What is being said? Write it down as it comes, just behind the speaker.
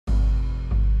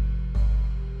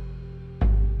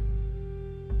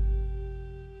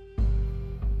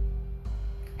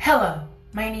Hello,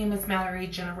 my name is Mallory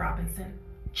Jenna Robinson.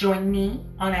 Join me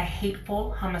on A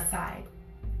Hateful Homicide,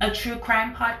 a true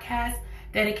crime podcast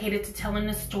dedicated to telling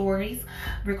the stories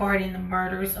regarding the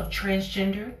murders of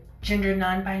transgender, gender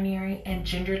non-binary, and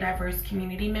gender diverse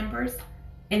community members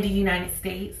in the United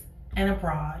States and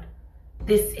abroad.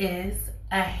 This is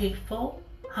A Hateful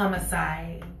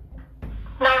Homicide.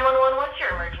 911, what's your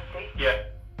emergency? Yeah.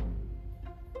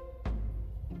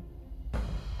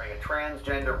 A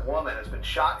transgender woman has been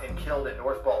shot and killed in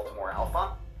North Baltimore.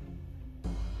 Alpha?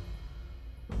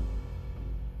 In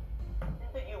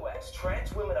the U.S.,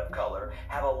 trans women of color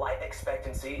have a life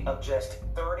expectancy of just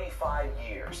 35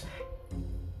 years.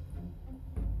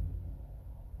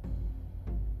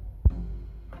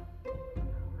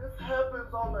 This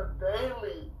happens on a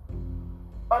daily.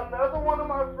 Another one of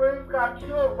my friends got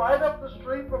killed right up the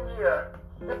street from here.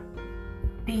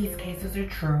 These cases are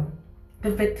true.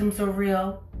 The victims are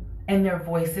real, and their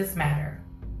voices matter.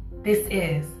 This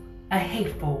is A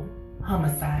Hateful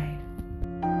Homicide.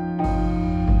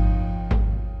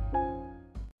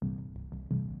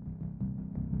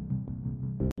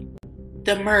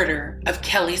 The murder of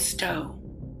Kelly Stough.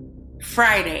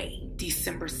 Friday,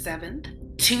 December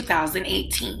 7th,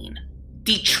 2018.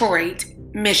 Detroit,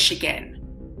 Michigan.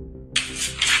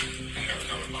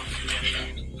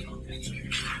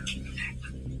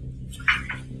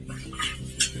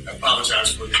 I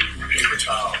apologize for the paper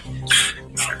towel.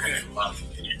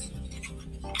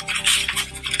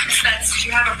 Spence, did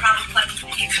you have a problem plugging the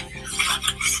paper?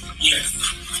 Yes.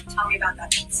 Tell me about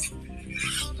that, please.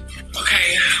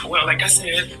 Okay, well, like I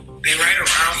said, they ride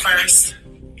around first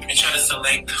and try to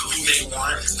select who they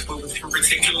want. But with him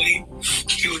particularly,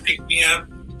 he would pick me up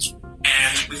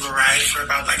and we would ride for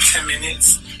about 10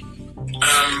 minutes.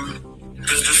 The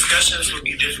discussions would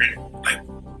be different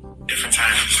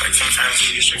times. Sometimes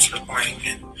we get straight to the point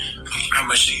and how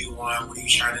much do you want? What are you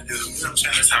trying to do? You know what I'm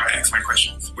saying? That's how I ask my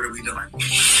questions. What are we doing?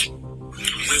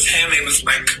 With him, it was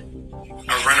like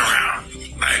a runaround.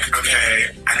 Okay,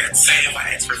 say if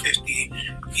I ask for 50,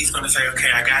 he's going to say, okay,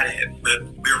 I got it. But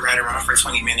we were riding around for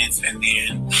 20 minutes and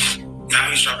then now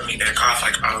he's dropping me back off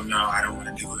oh no, I don't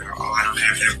want to do it, or oh, I don't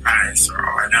have that price, or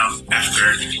oh, I know.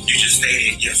 After you just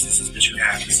stated, yes, this is what you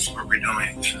have, this is what we're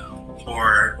doing.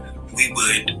 Or we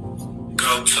would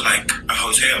go to a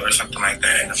hotel or something like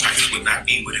that and the price would not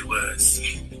be what it was.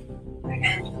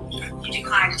 And you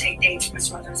declined to take dates from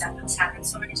Mr. Weathers after this happened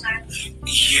so many times?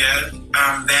 Yeah,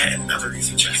 that and other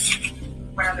reasons, just.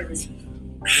 What other reasons?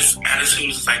 His attitude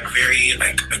is very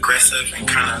aggressive and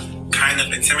kind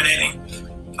of intimidating.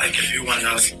 If you're one of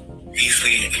those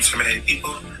easily intimidated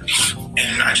people,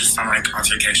 and I just don't like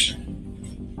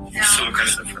altercation. It's too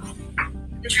aggressive for me.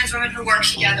 The trans women who work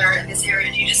together in this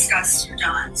area, do you discuss your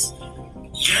dons?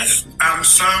 Yes,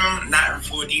 some not in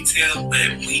full detail,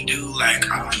 but we do I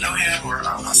know him, or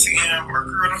I see him, or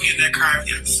girl, don't get in that car.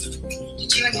 Yes.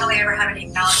 Did you and Kelly ever have any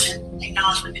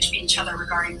acknowledgement between each other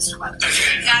regarding Mr. Weathers?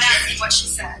 Okay. Not asking what she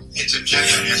said. It's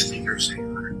objection as to hearsay.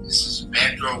 This is a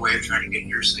backdoor way of trying to get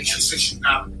hearsay. She said she's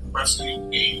not requesting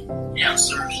the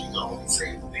answer. She's only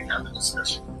saying they have the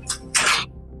discussion.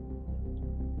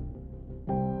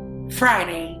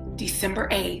 Friday, December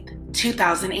 8th,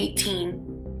 2018.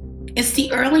 It's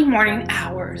the early morning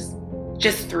hours,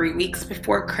 just 3 weeks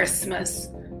before Christmas,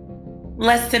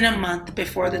 less than a month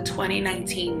before the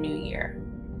 2019 New Year.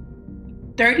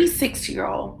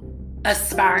 36-year-old,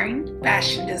 aspiring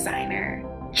fashion designer,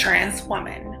 trans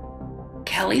woman,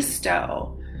 Kelly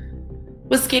Stough,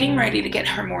 was getting ready to get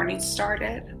her morning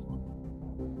started.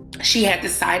 She had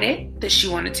decided that she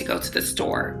wanted to go to the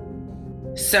store.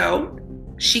 So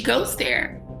she goes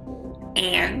there,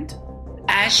 and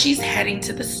as she's heading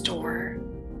to the store,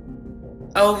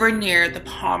 over near the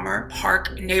Palmer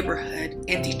Park neighborhood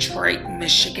in Detroit,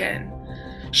 Michigan,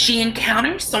 she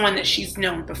encounters someone that she's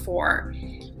known before.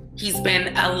 He's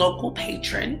been a local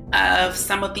patron of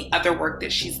some of the other work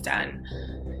that she's done.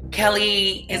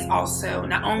 Kelly is also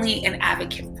not only an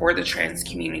advocate for the trans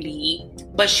community,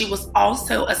 but she was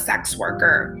also a sex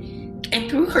worker. And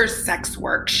through her sex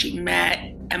work, she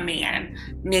met a man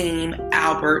named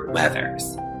Albert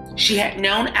Weathers. She had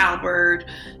known Albert,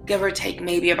 give or take,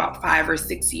 maybe about 5 or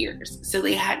 6 years. So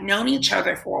they had known each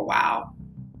other for a while.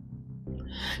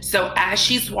 So as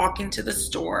she's walking to the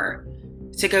store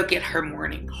to go get her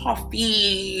morning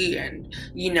coffee and,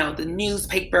 the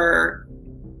newspaper,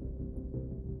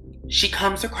 she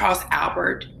comes across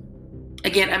Albert,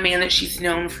 again, a man that she's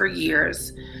known for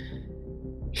years.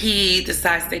 He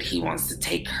decides that he wants to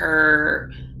take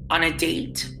her on a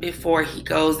date before he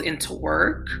goes into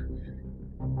work.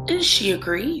 And she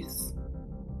agrees.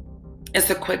 It's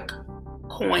a quick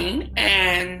coin,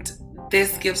 and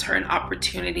this gives her an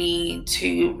opportunity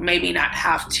to maybe not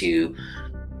have to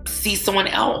see someone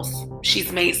else.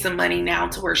 She's made some money now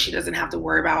to where she doesn't have to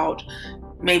worry about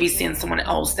maybe seeing someone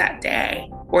else that day,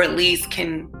 or at least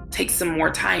can take some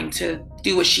more time to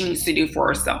do what she needs to do for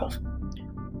herself.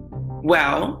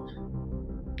 Well,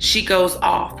 she goes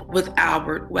off with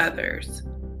Albert Weathers.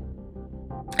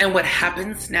 And what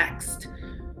happens next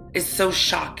is so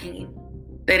shocking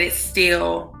that it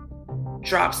still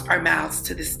drops our mouths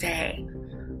to this day.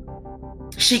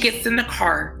 She gets in the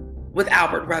car with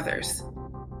Albert Weathers.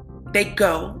 They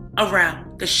go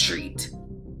around the street.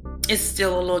 It's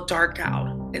still a little dark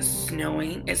out. It's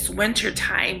snowing. It's winter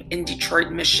time in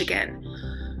Detroit, Michigan.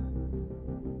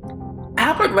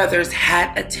 Albert Weathers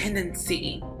had a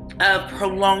tendency of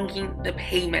prolonging the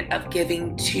payment of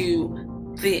giving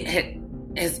to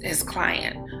his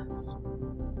client.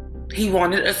 He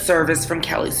wanted a service from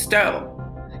Kelly Stough.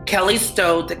 Kelly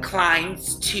Stough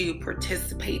declines to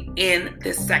participate in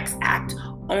this sex act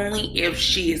only if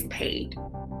she is paid.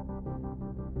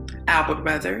 Albert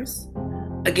Weathers,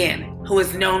 again, who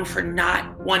is known for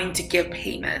not wanting to give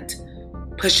payment,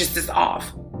 pushes this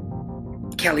off.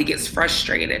 Kelly gets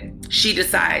frustrated. She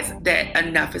decides that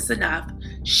enough is enough.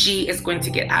 She is going to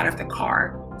get out of the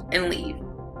car and leave.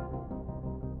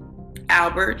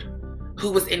 Albert,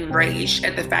 who was enraged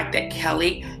at the fact that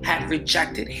Kelly had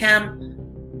rejected him,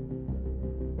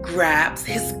 grabs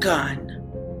his gun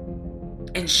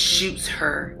and shoots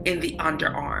her in the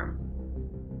underarm.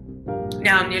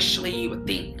 Now, initially you would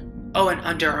think, oh, an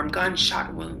underarm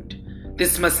gunshot wound.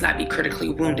 This must not be critically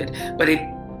wounded, but it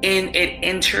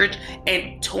entered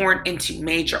and torn into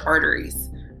major arteries.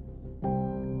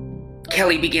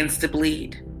 Kelly begins to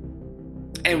bleed.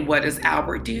 And what does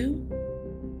Albert do?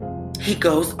 He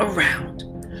goes around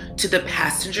to the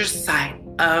passenger side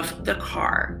of the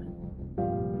car.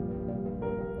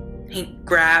 He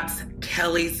grabs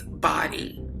Kelly's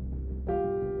body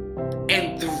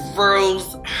and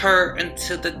throws her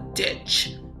into the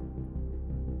ditch.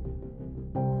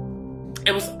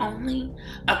 It was only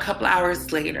a couple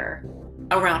hours later,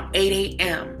 around 8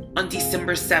 a.m. on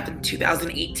December 7,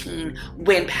 2018,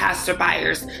 when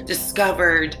passerbyers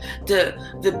discovered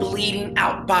the bleeding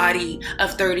out body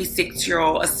of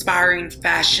 36-year-old aspiring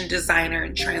fashion designer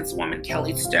and trans woman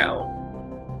Kelly Stough.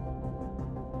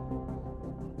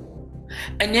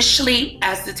 Initially,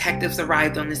 as detectives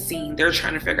arrived on the scene, they're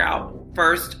trying to figure out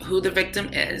first who the victim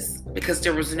is, because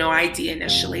there was no ID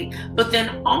initially, but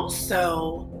then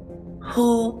also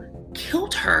who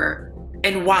killed her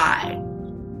and why.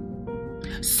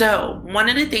 So one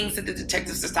of the things that the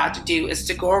detectives decided to do is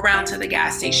to go around to the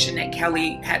gas station that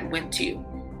Kelly had went to.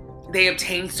 They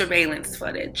obtained surveillance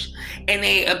footage and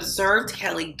they observed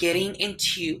Kelly getting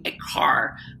into a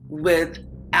car with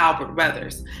Albert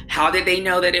Weathers. How did they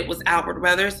know that it was Albert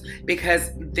Weathers? Because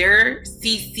their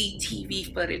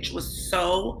CCTV footage was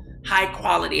so high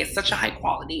quality, it's such a high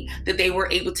quality, that they were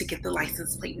able to get the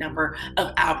license plate number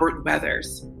of Albert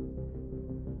Weathers.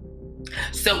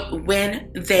 So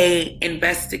when they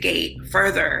investigate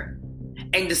further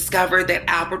and discover that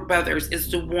Albert Weathers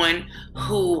is the one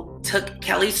who took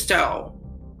Kelly Stough,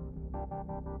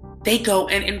 they go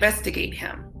and investigate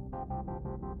him.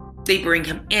 They bring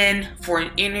him in for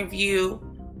an interview.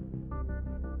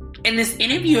 And this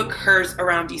interview occurs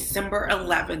around December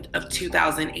 11th of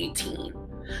 2018.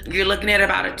 You're looking at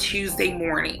about a Tuesday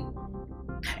morning.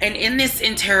 And in this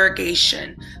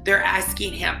interrogation, they're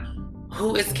asking him,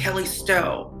 who is Kelly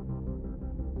Stough?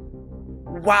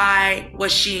 Why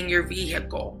was she in your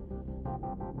vehicle?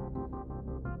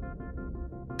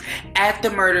 At the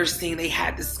murder scene, they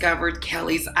had discovered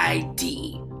Kelly's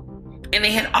ID. And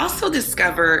they had also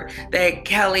discovered that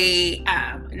Kelly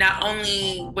not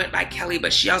only went by Kelly,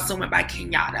 but she also went by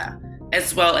Kenyatta,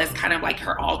 as well as kind of like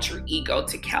her alter ego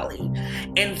to Kelly.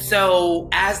 And so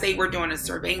as they were doing the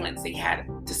surveillance, they had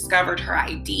discovered her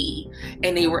ID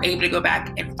and they were able to go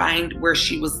back and find where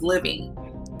she was living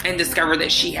and discover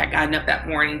that she had gotten up that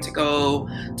morning to go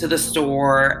to the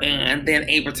store, and then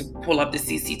able to pull up the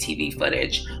CCTV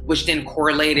footage, which then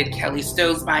correlated Kelly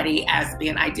Stough's body as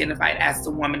being identified as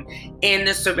the woman in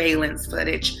the surveillance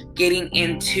footage getting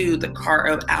into the car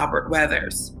of Albert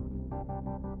Weathers.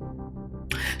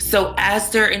 So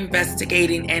as they're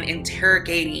investigating and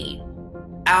interrogating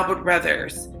Albert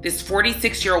Weathers, this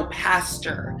 46-year-old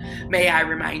pastor, may I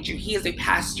remind you, he is a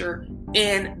pastor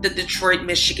in the Detroit,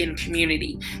 Michigan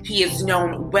community. He is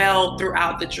known well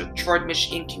throughout the Detroit,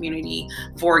 Michigan community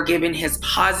for giving his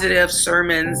positive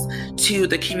sermons to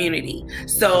the community.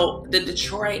 So the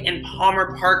Detroit and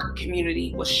Palmer Park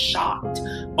community was shocked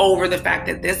over the fact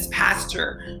that this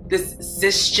pastor, this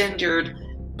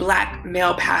cisgendered Black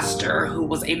male pastor who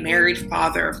was a married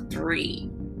father of 3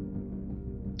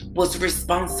 was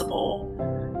responsible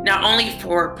not only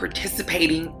for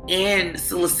participating in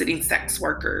soliciting sex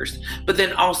workers, but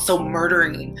then also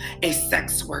murdering a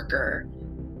sex worker.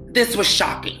 This was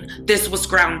shocking. This was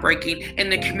groundbreaking,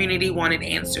 and the community wanted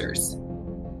answers.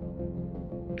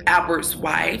 Albert's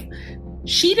wife,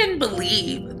 she didn't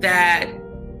believe that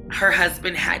her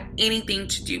husband had anything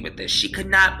to do with this. She could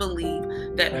not believe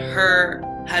that her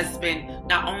husband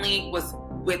not only was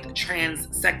with trans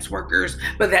sex workers,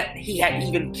 but that he had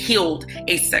even killed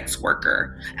a sex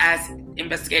worker, as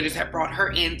investigators had brought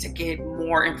her in to get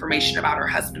more information about her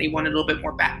husband. They wanted a little bit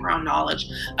more background knowledge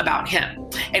about him.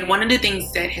 And one of the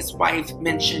things that his wife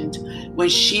mentioned when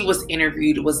she was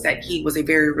interviewed was that he was a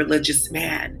very religious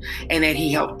man and that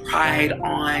he held pride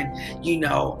on,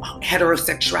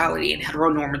 heterosexuality and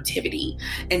heteronormativity.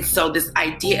 And so this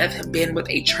idea of him being with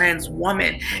a trans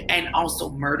woman and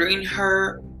also murdering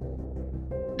her,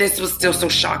 this was still so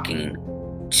shocking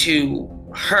to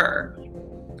her.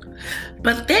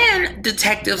 But then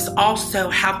detectives also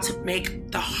have to make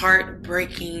the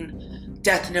heartbreaking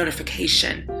death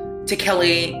notification to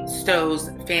Kelly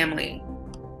Stough's family.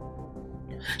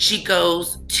 She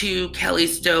goes to Kelly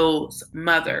Stough's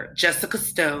mother, Jessica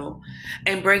Stough,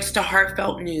 and breaks the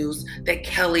heartfelt news that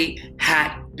Kelly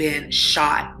had been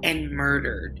shot and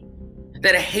murdered,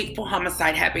 that a hateful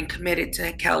homicide had been committed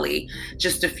to Kelly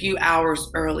just a few hours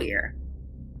earlier.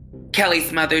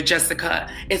 Kelly's mother, Jessica,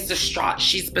 is distraught.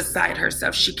 She's beside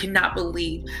herself. She cannot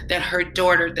believe that her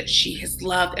daughter, that she has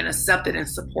loved and accepted and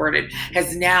supported,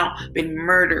 has now been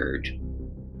murdered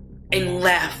and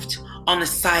left on the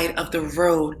side of the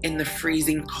road in the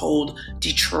freezing cold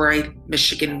Detroit,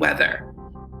 Michigan weather.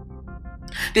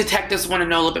 Detectives want to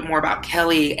know a little bit more about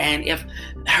Kelly and if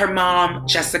her mom,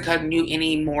 Jessica, knew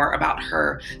any more about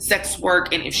her sex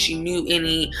work and if she knew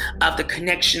any of the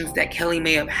connections that Kelly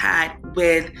may have had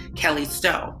with Kelly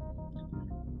Stough.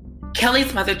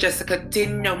 Kelly's mother, Jessica,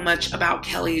 didn't know much about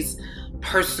Kelly's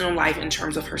personal life in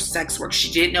terms of her sex work.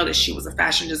 She did know that she was a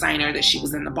fashion designer, that she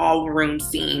was in the ballroom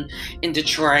scene in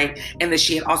Detroit, and that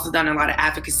she had also done a lot of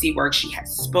advocacy work. She had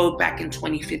spoke back in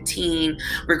 2015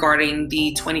 regarding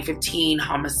the 2015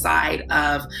 homicide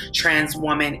of trans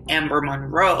woman Amber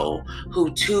Monroe,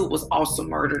 who too was also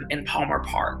murdered in Palmer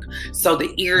Park. So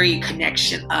the eerie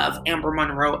connection of Amber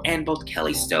Monroe and both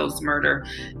Kelly Stough's murder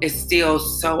is still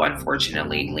so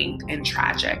unfortunately linked and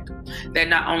tragic. That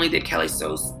not only did Kelly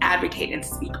Stough advocate and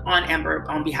speak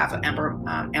on behalf of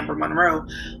Amber Monroe,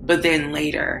 but then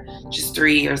later, just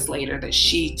 3 years later, that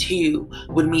she too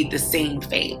would meet the same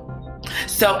fate.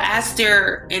 So as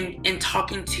they're in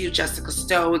talking to Jessica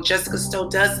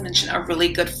Stough does mention a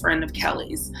really good friend of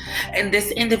Kelly's. And this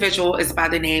individual is by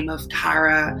the name of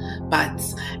Kyra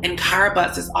Butts. And Kyra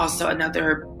Butts is also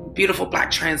another beautiful Black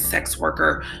trans sex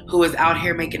worker who is out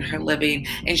here making her living,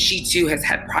 and she too has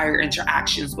had prior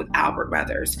interactions with Albert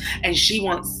Weathers. And she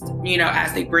wants,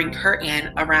 as they bring her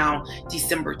in around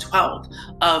December 12th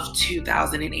of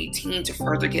 2018 to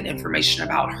further get information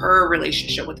about her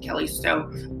relationship with Kelly Stough,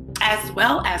 as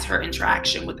well as her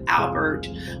interaction with Albert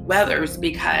Weathers,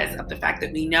 because of the fact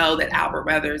that we know that Albert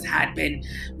Weathers had been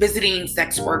visiting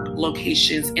sex work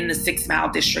locations in the 6 Mile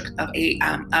district of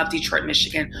Detroit,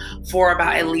 Michigan for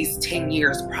about at least 10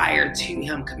 years prior to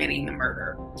him committing the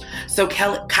murder. So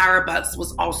Kyra Butts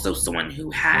was also someone who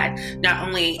had not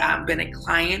only been a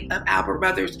client of Albert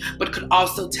Weathers, but could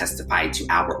also testify to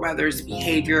Albert Weathers'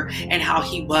 behavior and how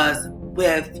he was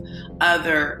with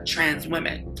other trans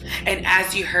women. And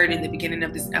as you heard in the beginning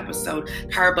of this episode,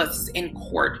 Kyra Butts is in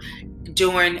court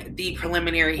during the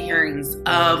preliminary hearings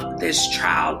of this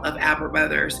trial of Albert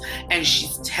Weathers, and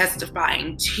she's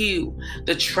testifying to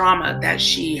the trauma that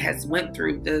she has went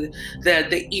through,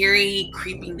 the eerie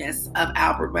creepiness of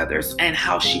Albert Weathers, and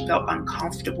how she felt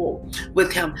uncomfortable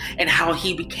with him and how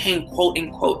he became quote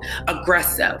unquote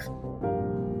aggressive.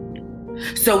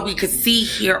 So we could see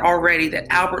here already that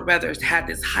Albert Weathers had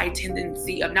this high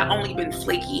tendency of not only being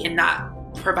flaky and not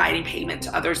providing payment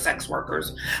to other sex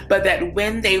workers, but that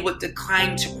when they would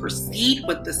decline to proceed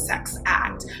with the sex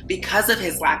act because of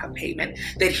his lack of payment,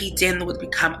 that he then would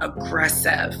become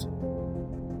aggressive.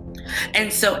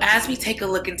 And so as we take a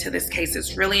look into this case,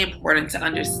 it's really important to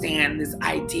understand this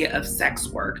idea of sex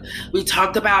work. We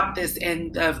talked about this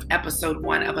in the episode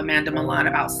 1 of Amanda Milan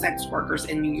about sex workers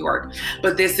in New York,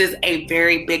 but this is a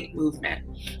very big movement.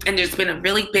 And there's been a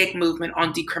really big movement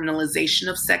on decriminalization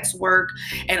of sex work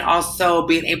and also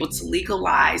being able to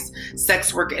legalize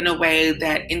sex work in a way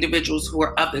that individuals who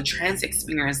are of the trans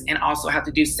experience and also have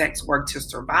to do sex work to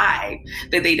survive,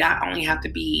 that they not only have to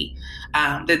be,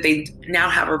 that they now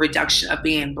have a reduction of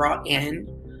being brought in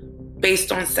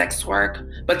based on sex work,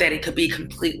 but that it could be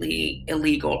completely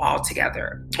illegal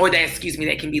altogether, or that,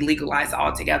 that can be legalized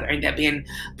altogether, and that being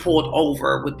pulled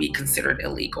over would be considered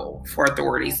illegal for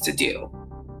authorities to do.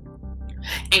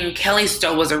 And Kelly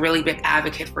Stough was a really big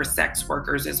advocate for sex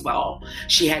workers as well.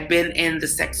 She had been in the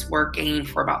sex work game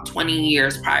for about 20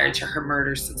 years prior to her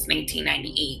murder since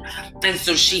 1998. And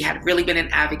so she had really been an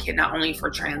advocate not only for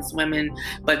trans women,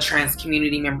 but trans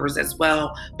community members as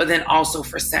well, but then also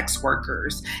for sex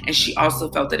workers. And she also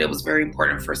felt that it was very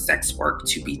important for sex work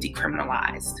to be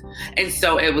decriminalized. And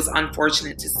so it was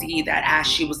unfortunate to see that as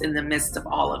she was in the midst of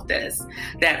all of this,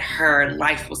 that her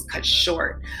life was cut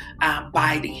short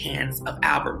by the hands of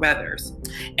Albert Weathers.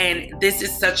 And this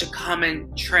is such a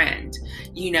common trend.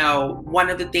 One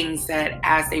of the things that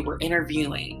as they were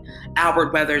interviewing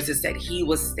Albert Weathers is that he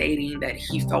was stating that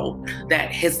he felt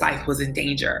that his life was in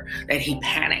danger, that he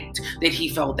panicked, that he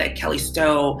felt that Kelly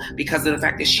Stough, because of the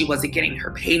fact that she wasn't getting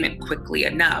her payment quickly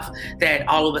enough, that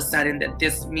all of a sudden that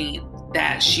this meant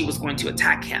that she was going to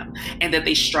attack him, and that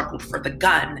they struggled for the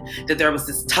gun, that there was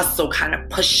this tussle kind of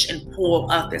push and pull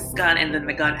of this gun, and then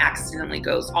the gun accidentally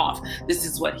goes off. This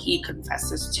is what he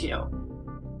confesses to.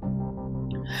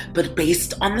 But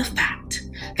based on the fact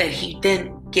that he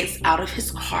then gets out of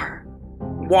his car,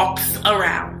 walks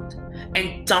around,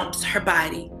 and dumps her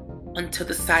body onto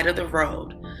the side of the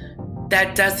road,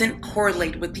 that doesn't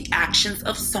correlate with the actions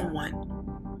of someone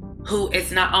who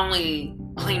is not only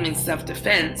claiming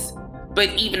self-defense, but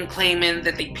even claiming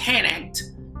that they panicked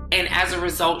and as a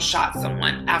result shot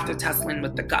someone after tussling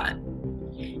with the gun.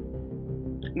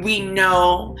 We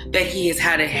know that he has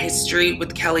had a history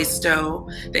with Kelly Stough,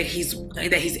 that he's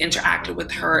interacted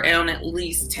with her on at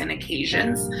least 10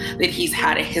 occasions, that he's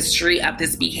had a history of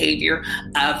this behavior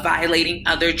of violating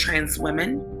other trans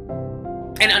women.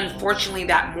 And unfortunately,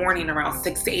 that morning around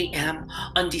 6 a.m.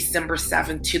 on December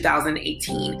 7th,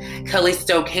 2018, Kelly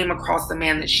Stough came across a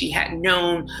man that she had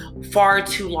known far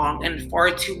too long and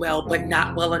far too well, but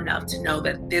not well enough to know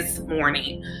that this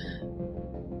morning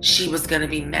she was going to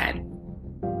be met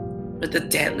with a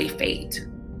deadly fate.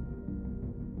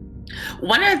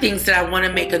 One of the things that I want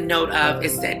to make a note of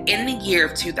is that in the year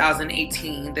of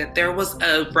 2018, that there was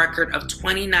a record of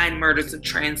 29 murders of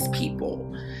trans people.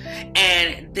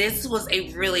 And this was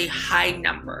a really high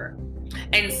number.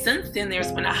 And since then,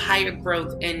 there's been a higher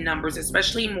growth in numbers,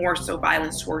 especially more so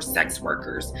violence towards sex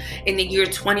workers. In the year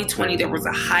 2020, there was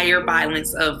a higher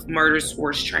violence of murders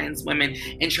towards trans women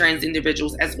and trans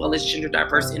individuals, as well as gender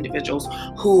diverse individuals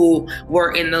who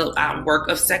were in the work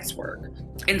of sex work.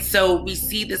 And so we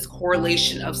see this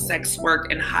correlation of sex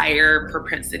work and higher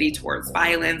propensity towards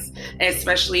violence,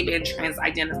 especially being trans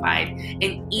identified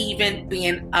and even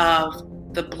being of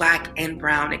the Black and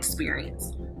brown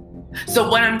experience. So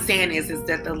what I'm saying is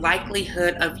that the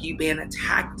likelihood of you being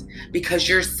attacked because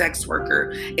you're a sex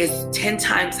worker is 10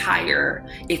 times higher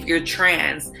if you're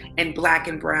trans and Black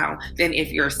and brown than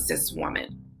if you're a cis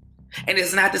woman. And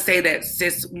it's not to say that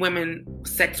cis women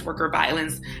sex worker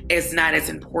violence is not as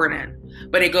important,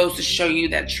 but it goes to show you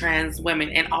that trans women,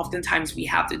 and oftentimes we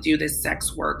have to do this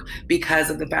sex work because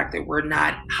of the fact that we're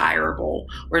not hireable,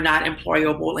 we're not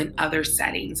employable in other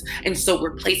settings. And so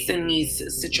we're placed in these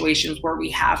situations where we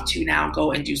have to now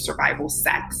go and do survival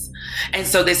sex. And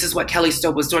so this is what Kelly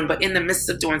Stough was doing. But in the midst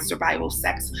of doing survival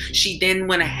sex, she then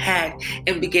went ahead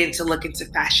and began to look into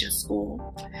fashion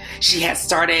school. She had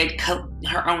started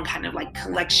her own kind of like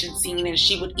collection scene, and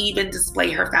she would even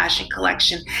display her fashion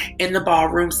collection in the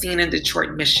ballroom scene in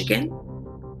Detroit, Michigan.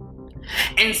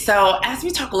 And so as we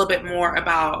talk a little bit more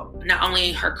about not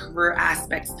only her career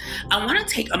aspects, I want to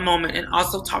take a moment and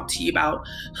also talk to you about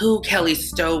who Kelly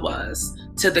Stough was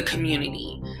to the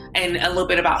community and a little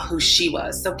bit about who she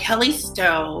was. So Kelly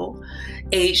Stough,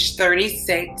 age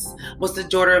 36, was the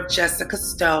daughter of Jessica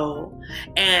Stough,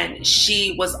 and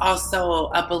she was also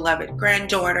a beloved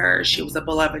granddaughter. She was a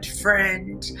beloved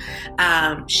friend.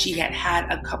 She had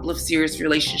had a couple of serious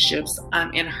relationships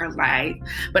in her life,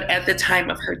 but at the time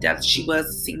of her death, she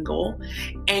was single.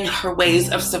 And her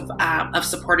ways of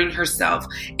supporting herself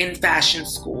in fashion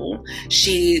school,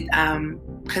 she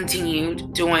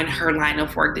continued doing her line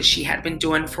of work that she had been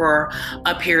doing for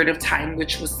a period of time,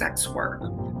 which was sex work.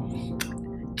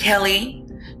 Kelly,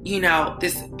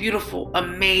 this beautiful,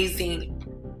 amazing,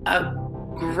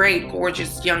 great,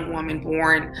 gorgeous young woman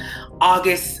born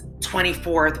August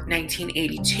 24th,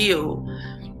 1982.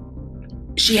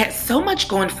 She had so much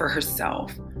going for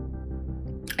herself.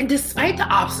 And despite the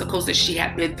obstacles that she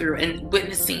had been through and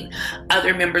witnessing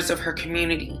other members of her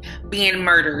community being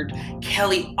murdered,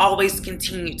 Kelly always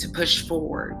continued to push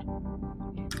forward.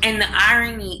 And the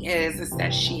irony is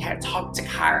that she had talked to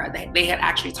Kyra. They had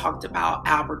actually talked about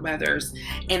Albert Weathers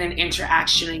in an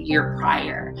interaction a year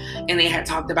prior. And they had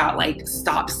talked about, like,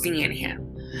 stop seeing him.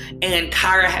 And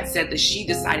Kyra had said that she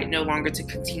decided no longer to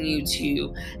continue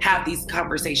to have these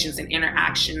conversations and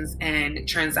interactions and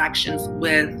transactions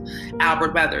with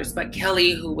Albert Weathers. But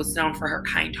Kelly, who was known for her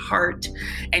kind heart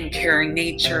and caring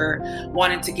nature,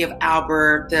 wanted to give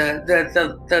Albert,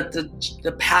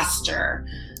 the pastor,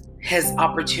 his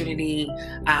opportunity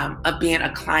of being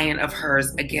a client of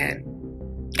hers again.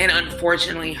 And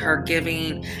unfortunately, her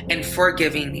giving and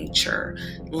forgiving nature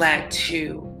led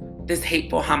to this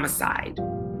hateful homicide.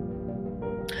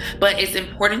 But it's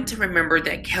important to remember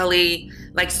that Kelly,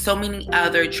 like so many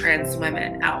other trans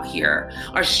women out here,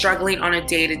 are struggling on a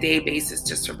day-to-day basis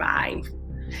to survive.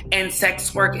 And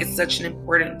sex work is such an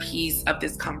important piece of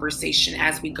this conversation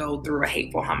as we go through a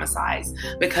hateful homicide,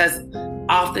 because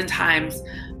oftentimes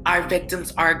our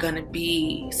victims are going to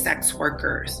be sex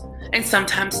workers, and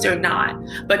sometimes they're not.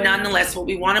 But nonetheless, what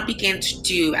we want to begin to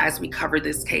do as we cover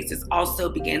this case is also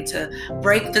begin to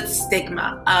break the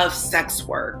stigma of sex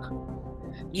work.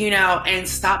 And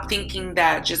stop thinking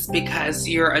that just because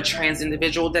you're a trans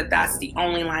individual, that's the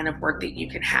only line of work that you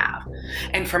can have.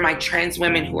 And for my trans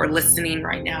women who are listening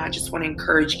right now, I just want to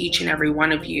encourage each and every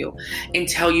one of you and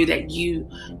tell you that you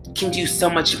can do so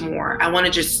much more. I want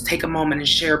to just take a moment and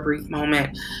share a brief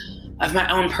moment of my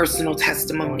own personal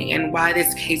testimony and why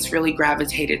this case really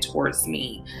gravitated towards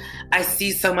me. I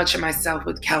see so much of myself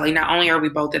with Kelly. Not only are we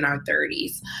both in our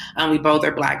 30s, we both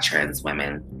are Black trans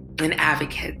women and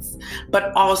advocates,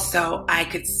 but also I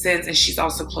could sense, and she's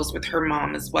also close with her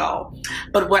mom as well.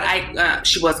 But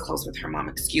she was close with her mom,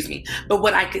 excuse me. But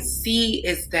what I could see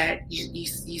is that you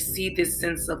see this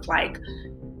sense of, like,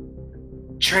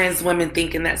 trans women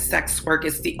thinking that sex work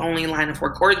is the only line of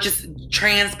work, or just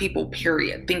trans people,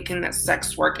 period, thinking that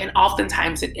sex work, and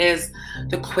oftentimes it is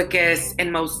the quickest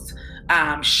and most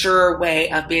sure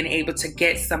way of being able to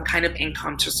get some kind of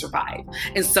income to survive.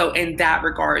 And so in that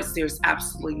regards, there's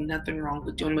absolutely nothing wrong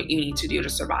with doing what you need to do to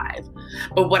survive.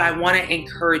 But what I want to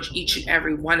encourage each and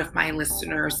every one of my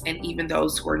listeners, and even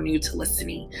those who are new to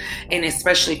listening, and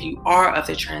especially if you are of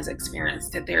the trans experience,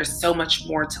 that there's so much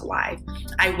more to life.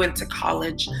 I went to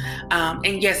college,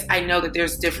 and yes, I know that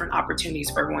there's different opportunities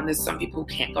for everyone. There's some people who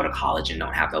can't go to college and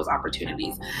don't have those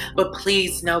opportunities. But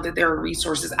please know that there are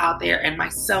resources out there, and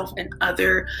myself and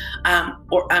other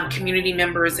community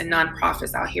members and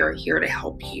nonprofits out here are here to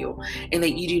help you, and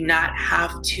that you do not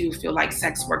have to feel like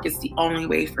sex work is the only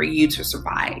way for you to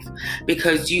survive,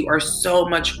 because you are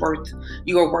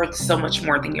worth so much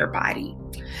more than your body.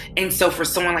 And so for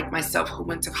someone like myself who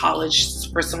went to college,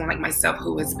 for someone like myself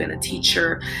who has been a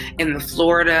teacher in the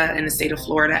state of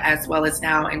Florida, as well as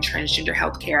now in transgender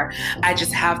healthcare, I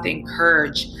just have to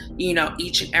encourage,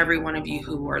 each and every one of you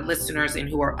who are listeners and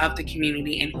who are of the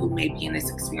community and who may be in this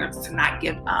experience to not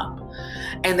give up.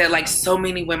 And that, like so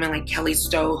many women like Kelly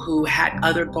Stough who had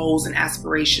other goals and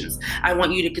aspirations, I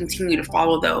want you to continue to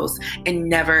follow those and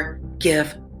never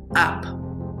give up.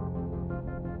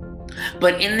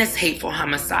 But in this hateful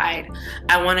homicide,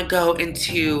 I want to go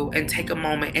into and take a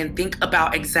moment and think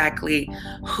about exactly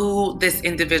who this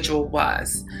individual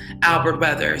was, Albert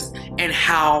Weathers, and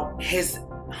how his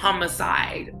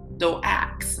homicidal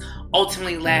acts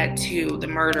ultimately led to the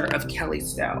murder of Kelly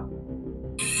Stough.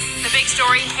 The big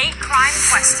story, hate crime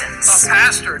questions. A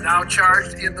pastor now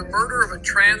charged in the murder of a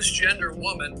transgender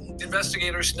woman.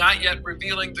 Investigators not yet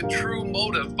revealing the true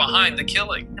motive behind the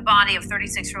killing. The body of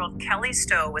 36-year-old Kelly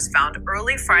Stough was found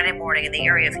early Friday morning in the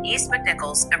area of East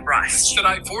McNichols and Brush.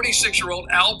 Tonight, 46-year-old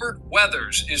Albert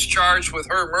Weathers is charged with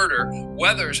her murder.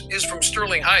 Weathers is from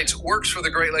Sterling Heights, works for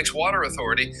the Great Lakes Water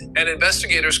Authority, and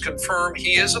investigators confirm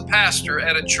he is a pastor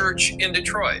at a church in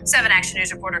Detroit. 7 Action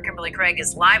News reporter Kimberly Craig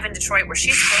is live in Detroit, where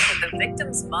she spoke with the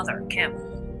victim's mother, Kim.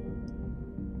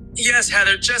 Yes,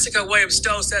 Heather. Jessica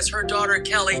Williams-Stough says her daughter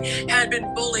Kelly had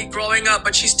been bullied growing up,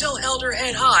 but she still held her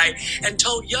head high and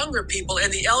told younger people in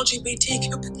the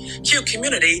LGBTQ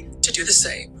community to do the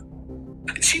same.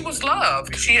 She was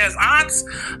loved. She has aunts,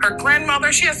 her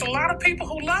grandmother. She has a lot of people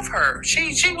who love her.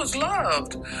 She was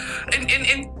loved,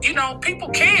 and people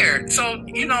cared. So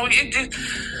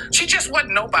she just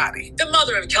wasn't nobody. The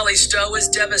mother of Kelly Stough was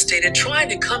devastated, trying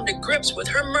to come to grips with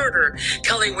her murder.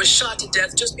 Kelly was shot to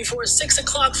death just before 6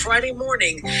 o'clock Friday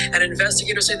morning, and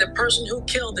investigators say the person who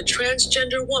killed the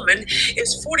transgender woman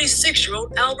is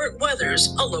 46-year-old Albert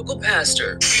Weathers, a local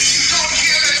pastor.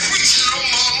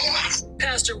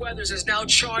 Pastor Weathers is now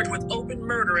charged with open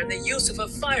murder and the use of a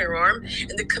firearm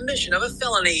in the commission of a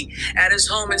felony. At his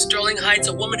home in Sterling Heights,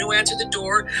 a woman who answered the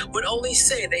door would only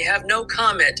say they have no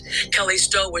comment. Kelly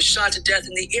Stough was shot to death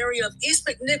in the area of East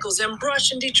McNichols and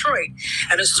Brush in Detroit.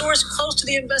 And a source close to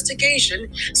the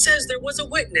investigation says there was a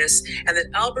witness and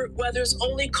that Albert Weathers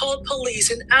only called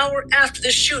police an hour after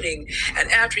the shooting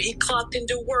and after he clocked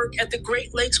into work at the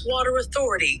Great Lakes Water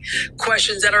Authority.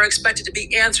 Questions that are expected to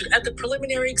be answered at the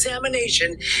preliminary examination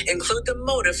include the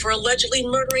motive for allegedly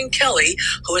murdering Kelly,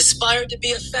 who aspired to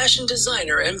be a fashion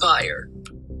designer and buyer.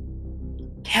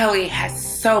 Kelly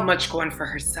has so much going for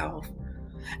herself.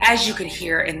 As you could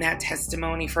hear in that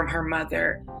testimony from her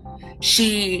mother,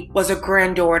 she was a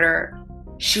granddaughter,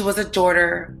 she was a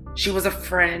daughter, she was a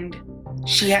friend.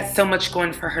 She had so much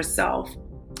going for herself.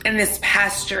 And this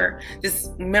pastor, this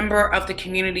member of the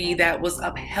community that was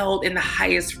upheld in the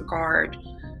highest regard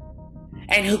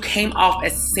and who came off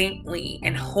as saintly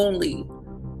and holy,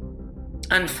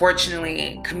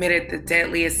 unfortunately committed the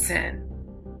deadliest sin,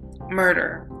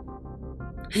 murder.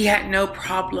 He had no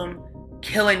problem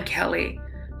killing Kelly,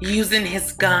 using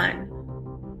his gun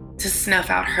to snuff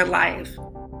out her life.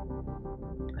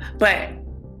 But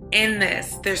in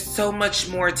this, there's so much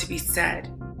more to be said.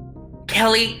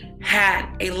 Kelly had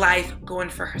a life going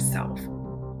for herself.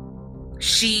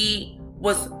 She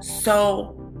was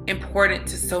so important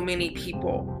to so many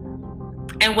people.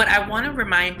 And what I want to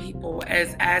remind people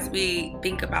is, as we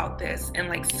think about this and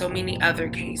like so many other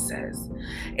cases,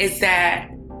 is that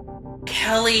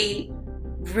Kelly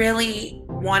really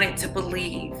wanted to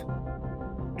believe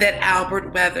that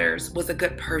Albert Weathers was a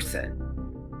good person.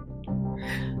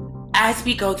 As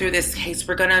we go through this case,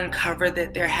 we're going to uncover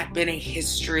that there had been a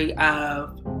history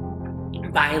of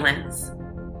violence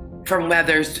from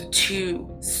Weathers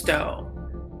to Stough.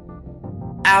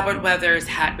 Albert Weathers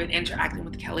had been interacting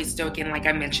with Kelly Stough, again, like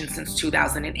I mentioned, since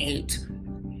 2008.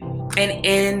 And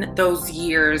in those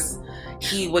years,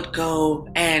 he would go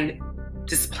and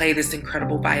display this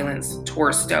incredible violence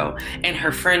towards Stough. And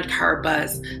her friend Cara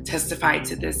Buzz testified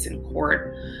to this in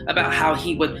court about how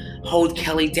he would hold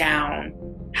Kelly down,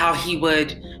 how he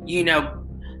would,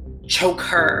 choke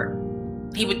her.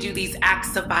 He would do these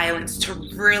acts of violence to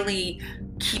really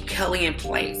keep Kelly in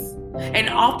place. And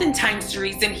oftentimes the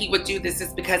reason he would do this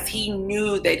is because he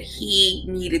knew that he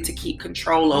needed to keep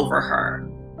control over her.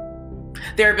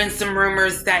 There have been some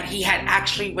rumors that he had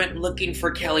actually went looking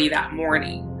for Kelly that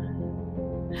morning.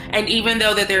 And even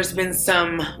though that there's been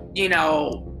some,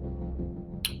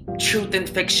 truth and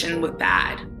fiction with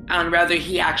that, rather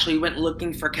he actually went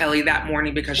looking for Kelly that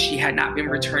morning because she had not been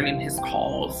returning his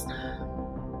calls.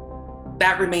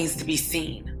 That remains to be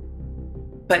seen.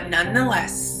 But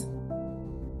nonetheless,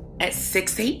 at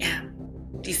 6 a.m.,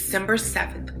 December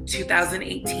 7th,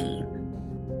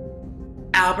 2018,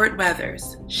 Albert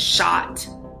Weathers shot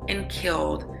and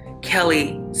killed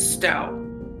Kelly Stough.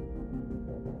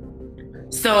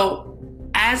 So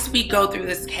as we go through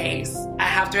this case, I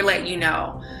have to let you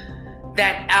know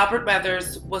that Albert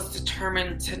Weathers was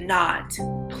determined to not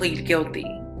plead guilty.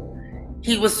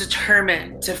 He was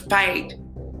determined to fight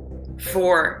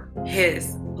for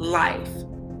his life.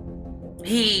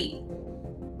 He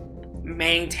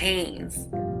maintains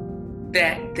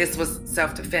that this was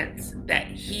self-defense, that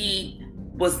he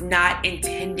was not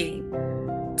intending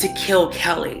to kill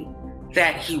Kelly,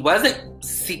 that he wasn't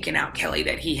seeking out Kelly,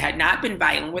 that he had not been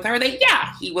violent with her,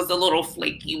 that he was a little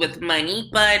flaky with money,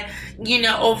 but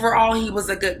overall he was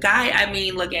a good guy. I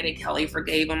mean, look at it, Kelly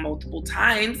forgave him multiple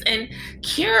times, and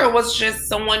Kira was just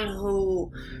someone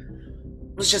who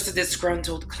was just a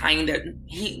disgruntled client,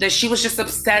 that she was just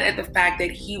upset at the fact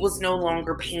that he was no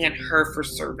longer paying her for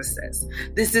services.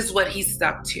 This is what he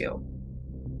stuck to.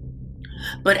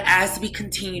 But as we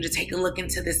continue to take a look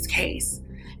into this case,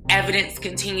 evidence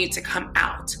continued to come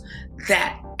out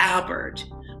that Albert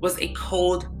was a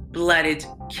cold-blooded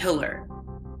killer.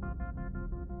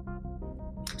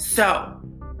 So,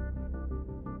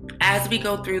 as we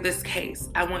go through this case,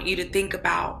 I want you to think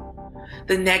about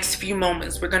the next few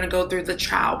moments. We're going to go through the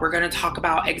trial. We're going to talk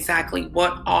about exactly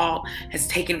what all has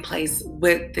taken place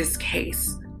with this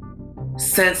case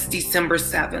since December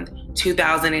 7th,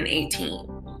 2018.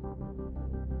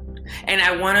 And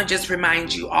I want to just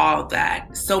remind you all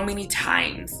that so many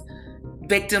times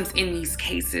victims in these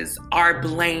cases are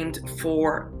blamed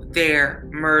for their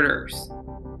murders.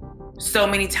 So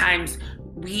many times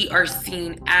we are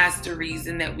seen as the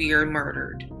reason that we are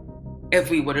murdered. If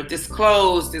we would have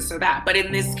disclosed this or that. But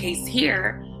in this case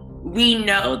here, we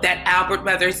know that Albert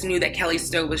Weathers knew that Kelly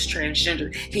Stough was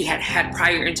transgender. He had had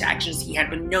prior interactions. He had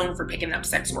been known for picking up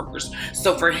sex workers.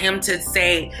 So for him to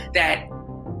say that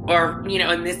or,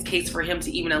 in this case, for him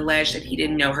to even allege that he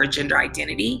didn't know her gender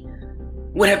identity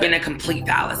would have been a complete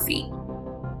fallacy.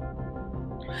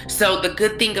 So the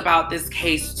good thing about this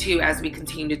case, too, as we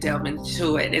continue to delve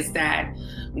into it, is that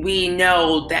we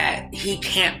know that he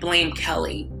can't blame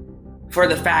Kelly for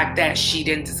the fact that she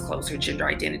didn't disclose her gender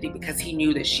identity, because he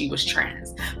knew that she was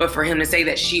trans. But for him to say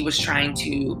that she was trying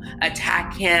to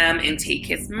attack him and take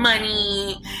his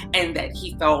money, and that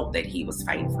he felt that he was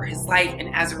fighting for his life,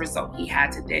 and as a result, he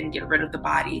had to then get rid of the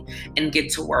body and get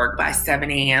to work by 7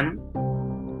 a.m.,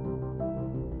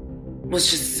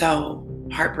 was just so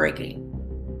heartbreaking.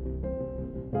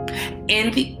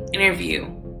 In the interview,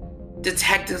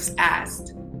 detectives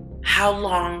asked, how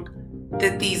long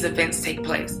did these events take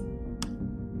place?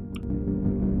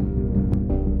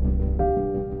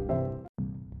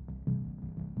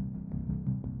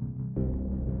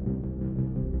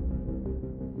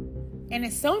 And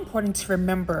it's so important to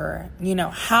remember,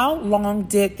 how long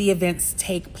did the events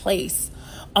take place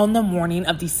on the morning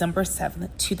of December 7th,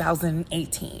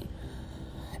 2018?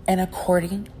 And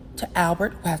according to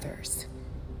Albert Weathers,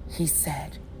 he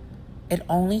said it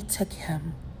only took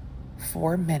him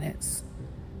 4 minutes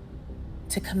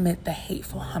to commit the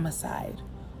hateful homicide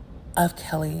of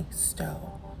Kelly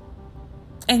Stough,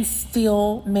 and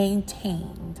still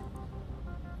maintained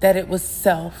that it was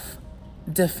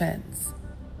self-defense.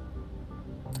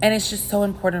 And it's just so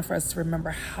important for us to remember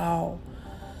how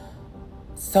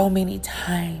so many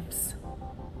times,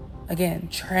 again,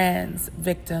 trans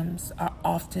victims are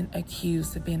often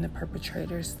accused of being the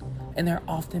perpetrators, and they're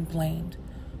often blamed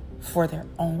for their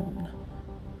own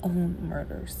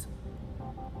murders.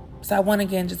 So I want to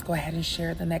again just go ahead and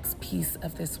share the next piece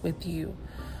of this with you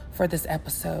for this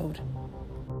episode.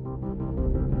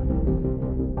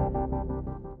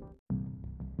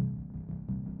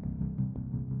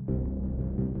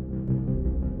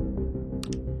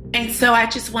 And so I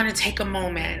just want to take a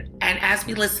moment, and as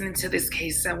we listen to this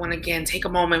case, I want to again take a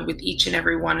moment with each and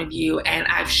every one of you. And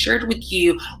I've shared with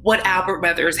you what Albert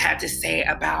Weathers had to say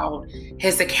about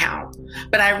his account,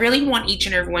 but I really want each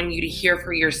and every one of you to hear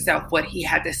for yourself what he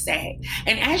had to say.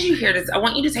 And as you hear this, I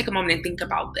want you to take a moment and think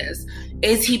about this.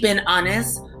 Is he being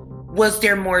honest? Was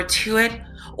there more to it?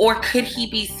 Or could he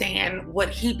be saying what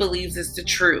he believes is the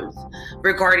truth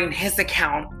regarding his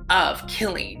account of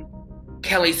killing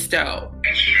Kelly Stough?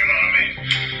 You know what I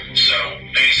mean? So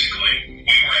basically, we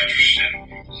were interested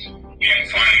in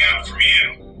finding out from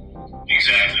you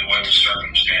exactly what the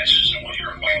circumstances and what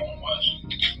your involvement was.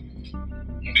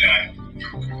 Okay?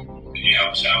 Can you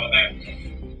help us out with that?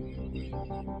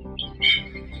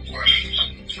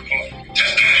 Questions? Well,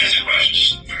 just answer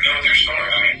questions. Go with your story. I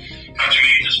mean, how'd you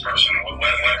meet this person?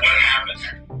 What happened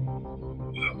there?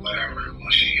 Whatever. Well,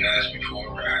 she asked me for a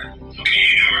ride. Okay, you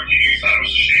thought it was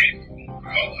a shame.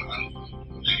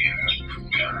 She asked me for a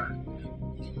ride.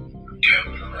 Gave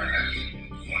her a ride.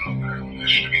 Went over there on the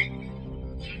street.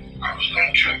 I was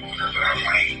gonna trip with her, but I'm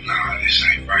like, nah, this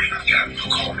ain't right. I got, of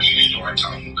course, she started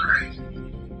talking crazy.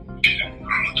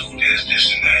 I'm gonna do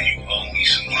this, and that. You owe me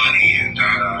some money, and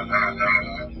da.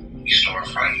 We start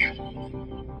fighting.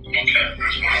 Okay,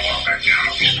 that's when I walk back down.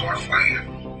 We start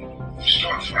fighting. We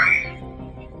start fighting.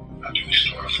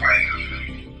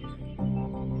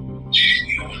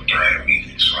 She threatened me,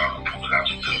 so I pulled out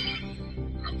the gun.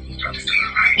 I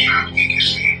ain't trying to make it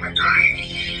seem like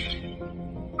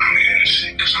I'm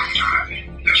innocent, because I'm not.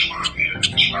 That's why I'm here.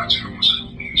 That's why I tell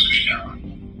myself, it's a shot.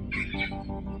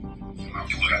 I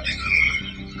pulled out the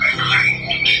gun. I ain't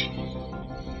want to shoot.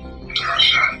 I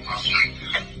shot him.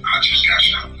 I just got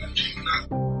shot.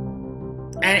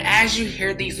 And as you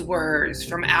hear these words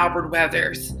from Albert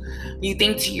Weathers, you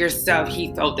think to yourself,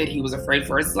 he felt that he was afraid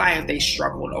for his life. They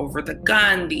struggled over the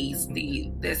gun, this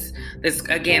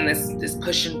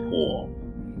push and pull.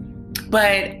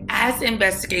 But as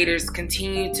investigators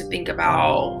continue to think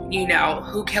about,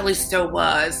 who Kelly Stough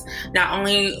was, not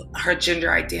only her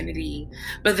gender identity,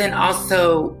 but then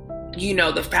also,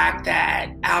 the fact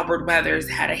that Albert Weathers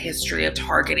had a history of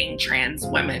targeting trans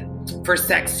women for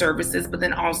sex services, but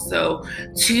then also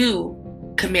to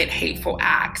commit hateful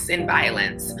acts and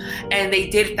violence. And they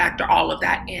did factor all of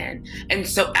that in. And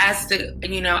so as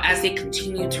they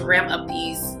continue to ramp up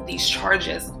these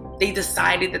charges, they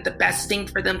decided that the best thing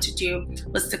for them to do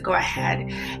was to go ahead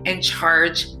and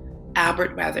charge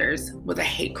Albert Weathers with a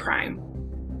hate crime.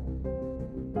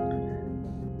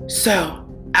 So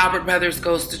Albert Weathers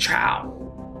goes to trial.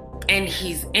 and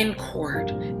he's in court.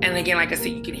 And again, like I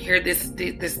said, you can hear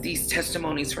these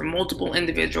testimonies from multiple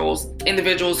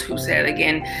individuals who said,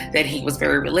 again, that he was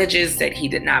very religious, that he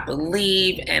did not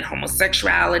believe in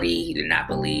homosexuality, he did not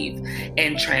believe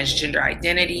in transgender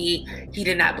identity, he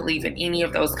did not believe in any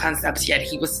of those concepts, yet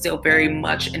he was still very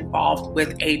much involved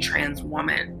with a trans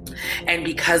woman. And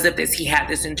because of this, he had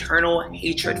this internal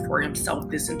hatred for himself,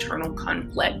 this internal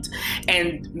conflict.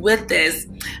 And with this,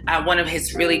 one of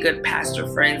his really good pastor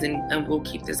friends, and we'll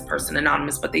keep this person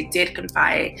anonymous, but they did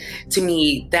confide to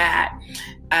me that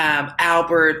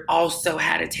Albert also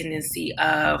had a tendency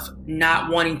of not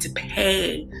wanting to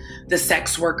pay the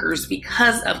sex workers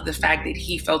because of the fact that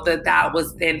he felt that that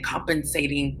was then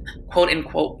compensating, quote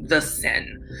unquote, the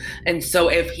sin. And so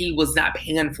if he was not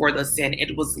paying for the sin,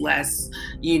 it was less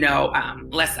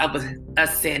of a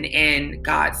sin in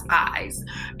God's eyes.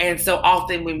 And so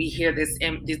often when we hear this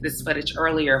footage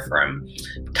earlier from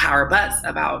Kyra Butts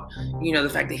about, the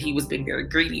fact that he was being very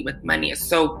greedy with money, it's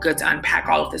so good to unpack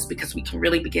all of this because we can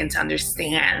really begin to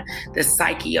understand the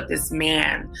psyche of this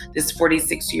man, this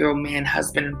 46-year-old man,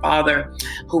 husband and father,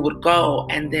 who would go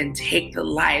and then take the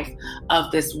life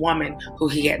of this woman who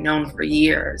he had known for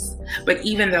years. But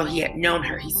even though he had known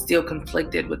her, he still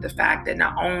conflicted with the fact that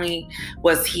not only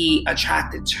was he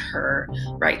attracted to her,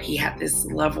 right, he had this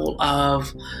level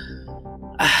of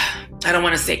I don't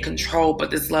want to say control,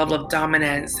 but this level of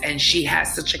dominance. And she had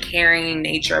such a caring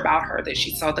nature about her that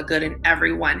she saw the good in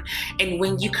everyone. And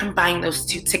when you combine those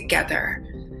two together,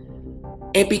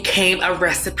 it became a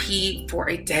recipe for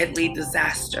a deadly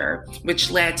disaster,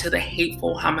 which led to the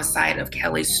hateful homicide of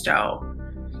Kelly Stough.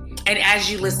 And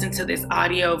as you listen to this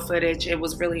audio footage, it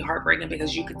was really heartbreaking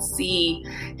because you could see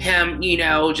him,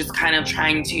 just kind of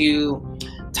trying to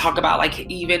talk about, like,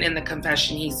 even in the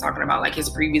confession, he's talking about like his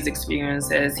previous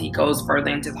experiences. He goes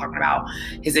further into talking about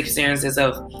his experiences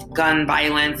of gun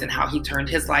violence and how he turned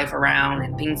his life around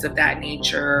and things of that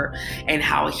nature, and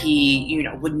how he,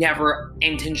 would never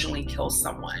intentionally kill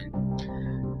someone.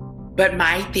 But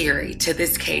my theory to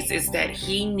this case is that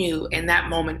he knew in that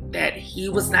moment that he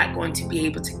was not going to be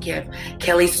able to give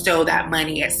Kelly Stough that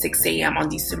money at 6 a.m. on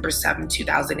December 7,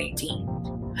 2018.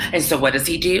 And so what does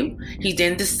he do? He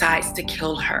then decides to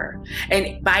kill her.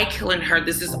 And by killing her,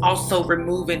 this is also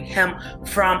removing him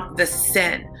from the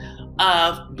sin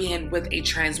of being with a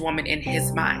trans woman in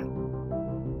his mind.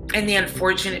 And the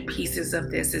unfortunate pieces of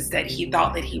this is that he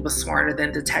thought that he was smarter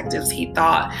than detectives. He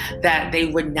thought that they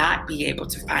would not be able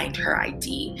to find her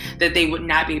ID, that they would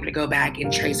not be able to go back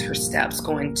and trace her steps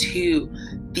going to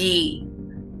the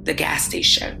gas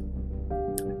station.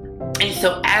 And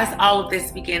so as all of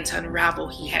this began to unravel,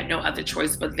 he had no other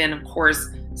choice but then, of course,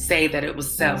 say that it was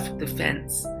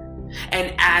self-defense.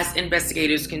 And as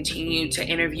investigators continued to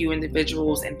interview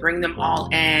individuals and bring them all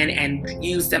in and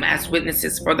use them as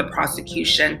witnesses for the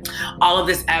prosecution, all of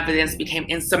this evidence became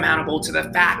insurmountable to the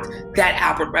fact that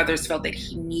Albert Weathers felt that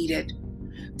he needed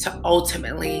to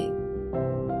ultimately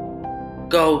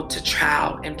go to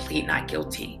trial and plead not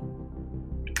guilty.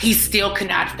 He still could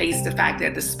not face the fact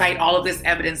that despite all of this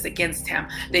evidence against him,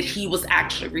 that he was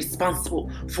actually responsible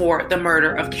for the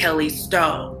murder of Kelly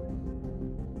Stough.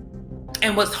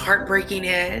 And what's heartbreaking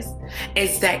is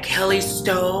that Kelly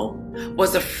Stough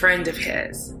was a friend of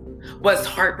his. What's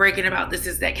heartbreaking about this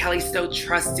is that Kelly Stough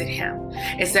trusted him.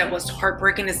 Is that what's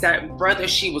heartbreaking is that whether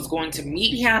she was going to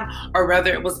meet him or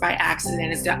whether it was by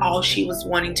accident, is that all she was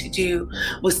wanting to do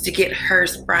was to get her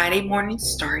Friday morning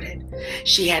started.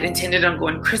 She had intended on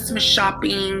going Christmas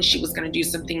shopping. She was going to do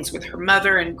some things with her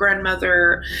mother and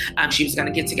grandmother. She was going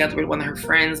to get together with one of her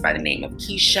friends by the name of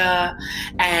Keisha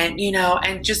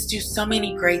and just do so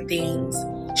many great things.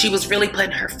 She was really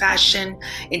putting her fashion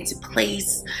into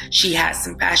place. She had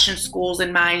some fashion schools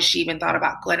in mind. She even thought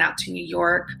about going out to New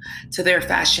York to their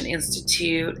fashion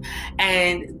institute.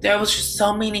 And there was just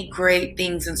so many great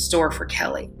things in store for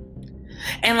Kelly.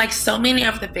 And like so many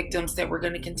of the victims that we're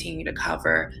going to continue to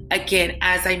cover, again,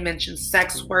 as I mentioned,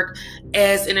 sex work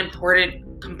is an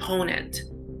important component.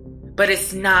 But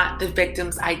it's not the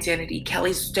victim's identity.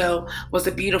 Kelly Stough was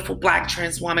a beautiful Black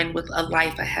trans woman with a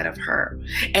life ahead of her.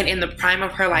 And in the prime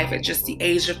of her life, at just the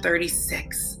age of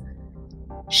 36,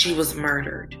 she was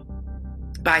murdered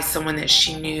by someone that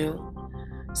she knew,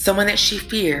 someone that she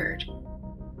feared,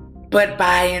 but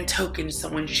by in token,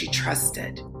 someone she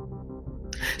trusted.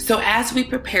 So as we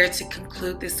prepare to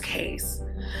conclude this case,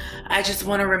 I just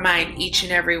want to remind each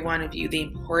and every one of you the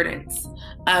importance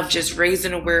of just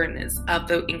raising awareness of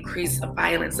the increase of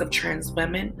violence of trans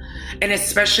women, and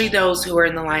especially those who are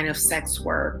in the line of sex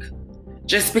work.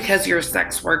 Just because you're a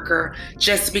sex worker,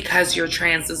 just because you're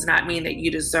trans does not mean that you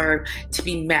deserve to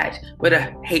be met with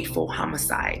a hateful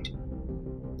homicide.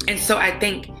 And so I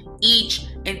thank each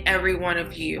and every one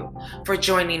of you for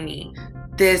joining me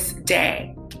this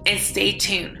day. And stay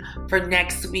tuned for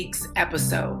next week's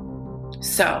episode.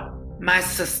 So, my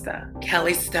sister,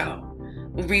 Kelly Stough,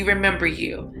 we remember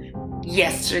you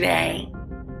yesterday,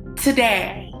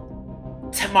 today,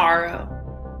 tomorrow,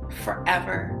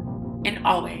 forever, and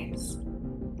always.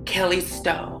 Kelly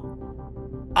Stough,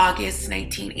 August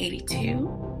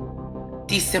 1982,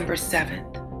 December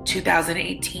 7th,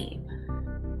 2018.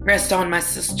 Rest on, my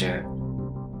sister,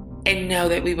 and know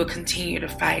that we will continue to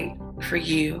fight for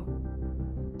you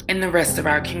and the rest of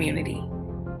our community.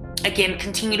 Again,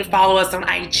 continue to follow us on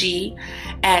IG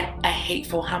at A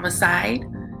Hateful Homicide.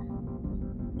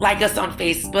 Like us on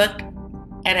Facebook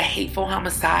at A Hateful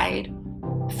Homicide.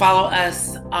 Follow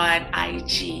us on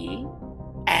IG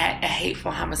at A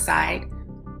Hateful Homicide.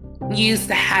 Use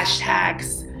the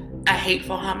hashtags A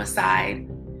Hateful Homicide,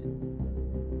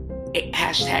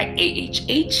 hashtag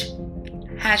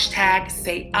AHH, hashtag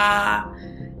Say Ah,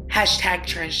 hashtag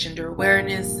Transgender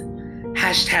Awareness,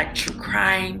 hashtag True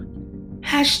Crime,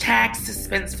 hashtag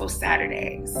Suspenseful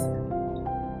Saturdays.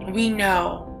 We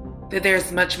know that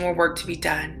there's much more work to be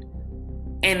done,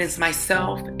 and it's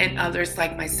myself and others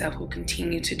like myself who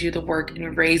continue to do the work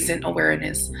in raising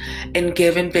awareness and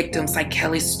giving victims like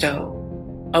Kelly Stough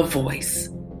a voice.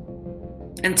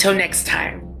 Until next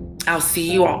time, I'll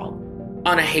see you all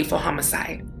on A Hateful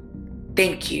Homicide.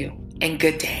 Thank you and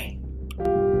good day.